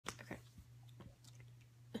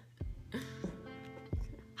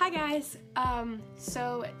Hi guys,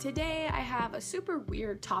 so today I have a super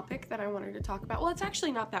weird topic that I wanted to talk about. Well, it's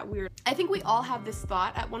actually not that weird. I think we all have this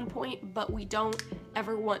thought at one point, but we don't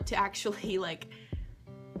ever want to actually like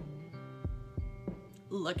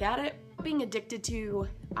look at it. Being addicted to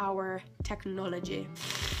our technology.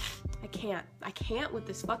 I can't with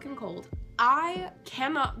this fucking cold. I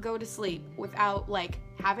cannot go to sleep without like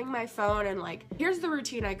having my phone and like, here's the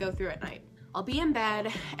routine I go through at night. I'll be in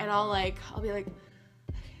bed and I'll be like,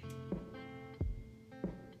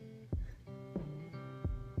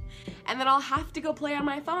 and then I'll have to go play on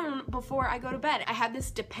my phone before I go to bed. I have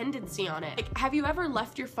this dependency on it. Like, have you ever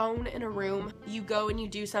left your phone in a room? You go and you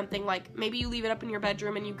do something, like maybe you leave it up in your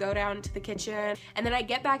bedroom and you go down to the kitchen, and then I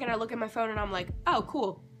get back and I look at my phone and I'm like, oh,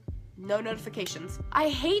 cool. No notifications. I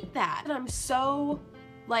hate that. And I'm so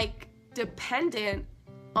like dependent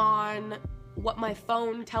on what my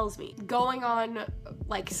phone tells me. Going on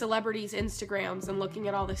like celebrities' Instagrams and looking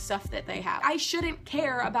at all the stuff that they have. I shouldn't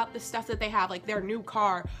care about the stuff that they have, like their new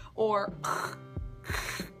car or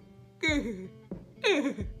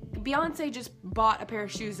Beyonce just bought a pair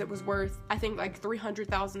of shoes that was worth, I think, like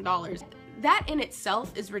 $300,000. That in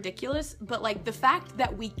itself is ridiculous, but like the fact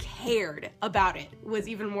that we cared about it was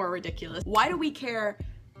even more ridiculous. Why do we care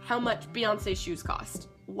how much Beyonce's shoes cost?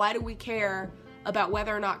 Why do we care about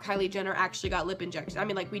whether or not Kylie Jenner actually got lip injections? I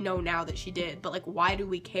mean, like, we know now that she did, but like, why do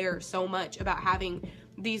we care so much about having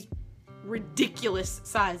these ridiculous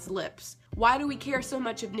sized lips? Why do we care so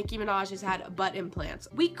much if Nicki Minaj has had butt implants?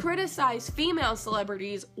 We criticize female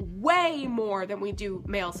celebrities way more than we do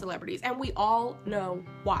male celebrities, and we all know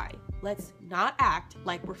why. Let's not act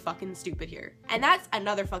like we're fucking stupid here. And that's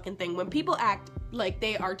another fucking thing. When people act like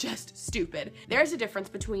they are just stupid, there's a difference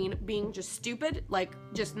between being just stupid, like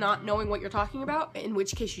just not knowing what you're talking about, in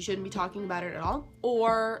which case you shouldn't be talking about it at all,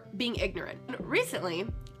 or being ignorant. Recently,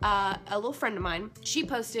 a little friend of mine, she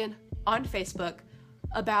posted on Facebook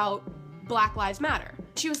about Black Lives Matter.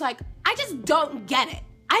 She was like, I just don't get it.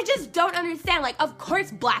 I just don't understand. Like, of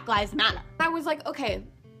course Black Lives Matter. I was like, okay,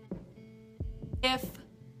 if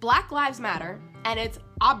Black Lives Matter, and it's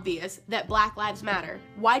obvious that Black Lives Matter,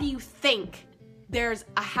 why do you think there's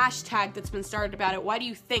a hashtag that's been started about it? Why do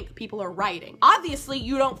you think people are rioting? Obviously,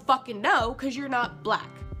 you don't fucking know because you're not black.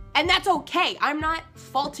 And that's okay. I'm not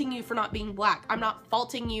faulting you for not being black. I'm not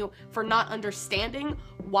faulting you for not understanding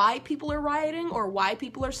why people are rioting or why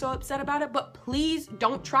people are so upset about it, but please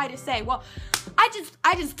don't try to say, well, I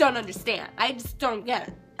just don't understand. I just don't get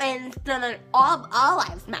it. And all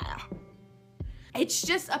lives matter. It's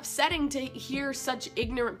just upsetting to hear such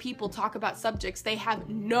ignorant people talk about subjects they have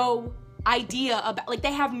no idea about. Like,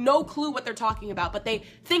 they have no clue what they're talking about, but they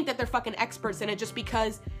think that they're fucking experts in it just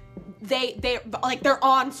because they're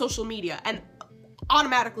on social media, and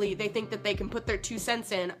automatically they think that they can put their 2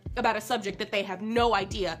 cents in about a subject that they have no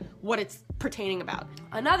idea what it's pertaining about.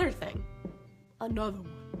 Another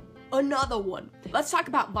one. Let's talk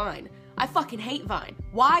about Vine. I fucking hate Vine.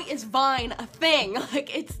 Why is Vine a thing?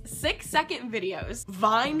 Like, it's 6-second videos.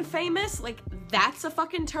 Vine famous? Like, that's a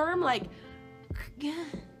fucking term? Like,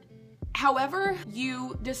 however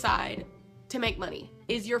you decide to make money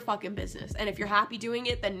is your fucking business. And if you're happy doing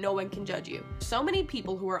it, then no one can judge you. So many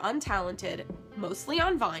people who are untalented, mostly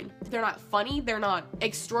on Vine, they're not funny, they're not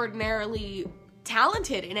extraordinarily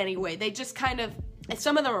talented in any way. They just kind of,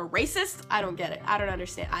 some of them are racist. I don't get it. I don't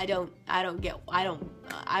understand. I don't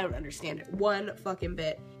understand it one fucking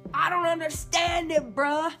bit. I don't understand it,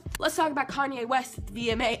 bruh. Let's talk about Kanye West at the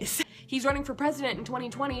VMAs. He's running for president in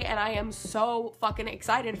 2020, and I am so fucking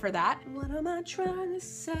excited for that. What am I trying to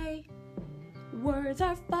say? Words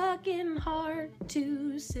are fucking hard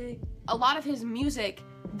to say. A lot of his music,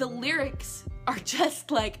 the lyrics are just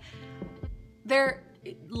like, they're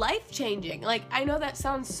life-changing. Like, I know that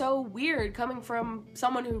sounds so weird coming from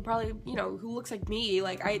someone who probably, you know, who looks like me.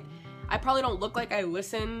 Like, I probably don't look like I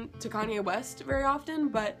listen to Kanye West very often,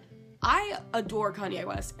 but I adore Kanye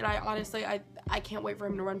West, and I honestly, I can't wait for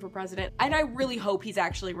him to run for president. And I really hope he's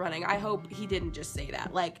actually running. I hope he didn't just say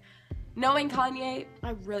that. Like, knowing Kanye, I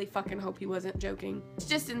really fucking hope he wasn't joking. It's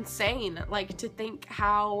just insane, like, to think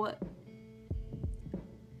how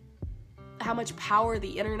much power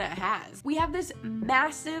the internet has. We have this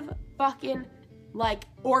massive fucking, like,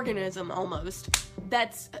 organism almost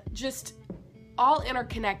that's just all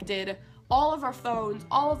interconnected. All of our phones,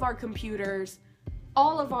 all of our computers,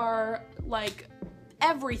 all of our, like,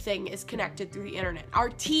 everything is connected through the internet. Our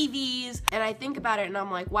TVs, and I think about it and I'm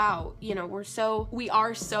like, wow, you know, we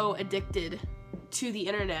are so addicted to the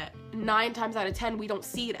internet. 9 times out of 10, we don't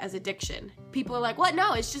see it as addiction. people are like, what?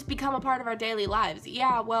 No, it's just become a part of our daily lives.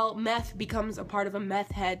 Yeah, well, meth becomes a part of a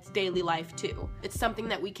meth head's daily life too. It's something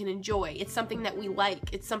that we can enjoy. It's something that we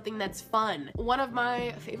like. It's something that's fun. One of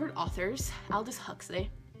my favorite authors, Aldous Huxley,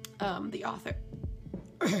 the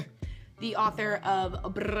author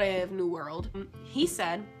of Brave New World, he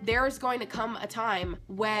said, there is going to come a time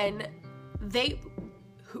when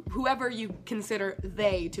whoever you consider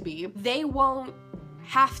they to be, they won't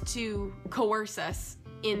have to coerce us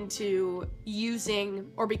into using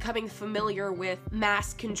or becoming familiar with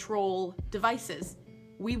mass control devices.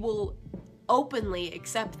 We will openly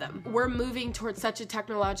accept them. We're moving towards such a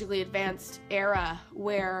technologically advanced era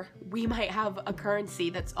where we might have a currency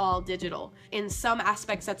that's all digital. In some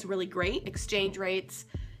aspects, that's really great, exchange rates,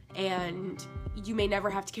 and you may never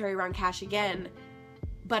have to carry around cash again.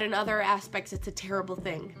 But in other aspects, it's a terrible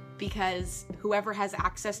thing because whoever has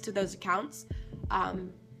access to those accounts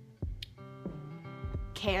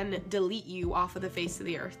can delete you off of the face of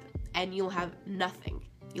the earth, and you'll have nothing.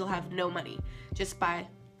 You'll have no money just by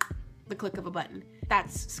the click of a button.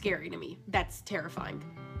 That's scary to me. That's terrifying.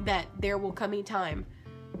 That there will come a time,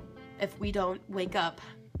 if we don't wake up,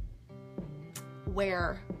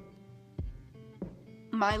 where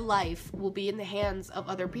my life will be in the hands of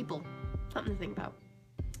other people. Something to think about.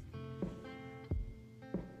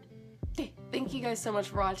 Thank you guys so much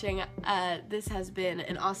for watching. This has been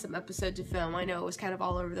an awesome episode to film. I know it was kind of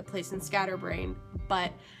all over the place and scatterbrained,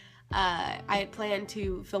 but I had planned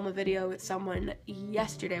to film a video with someone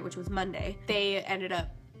yesterday, which was Monday. They ended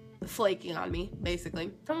up flaking on me,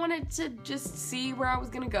 basically. I wanted to just see where I was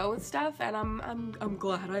gonna go with stuff, and I'm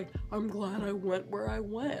glad I went where I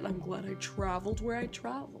went. I'm glad I traveled where I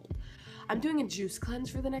traveled. I'm doing a juice cleanse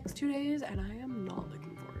for the next 2 days, and I am not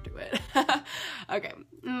looking forward to it. Okay,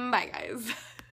 bye guys.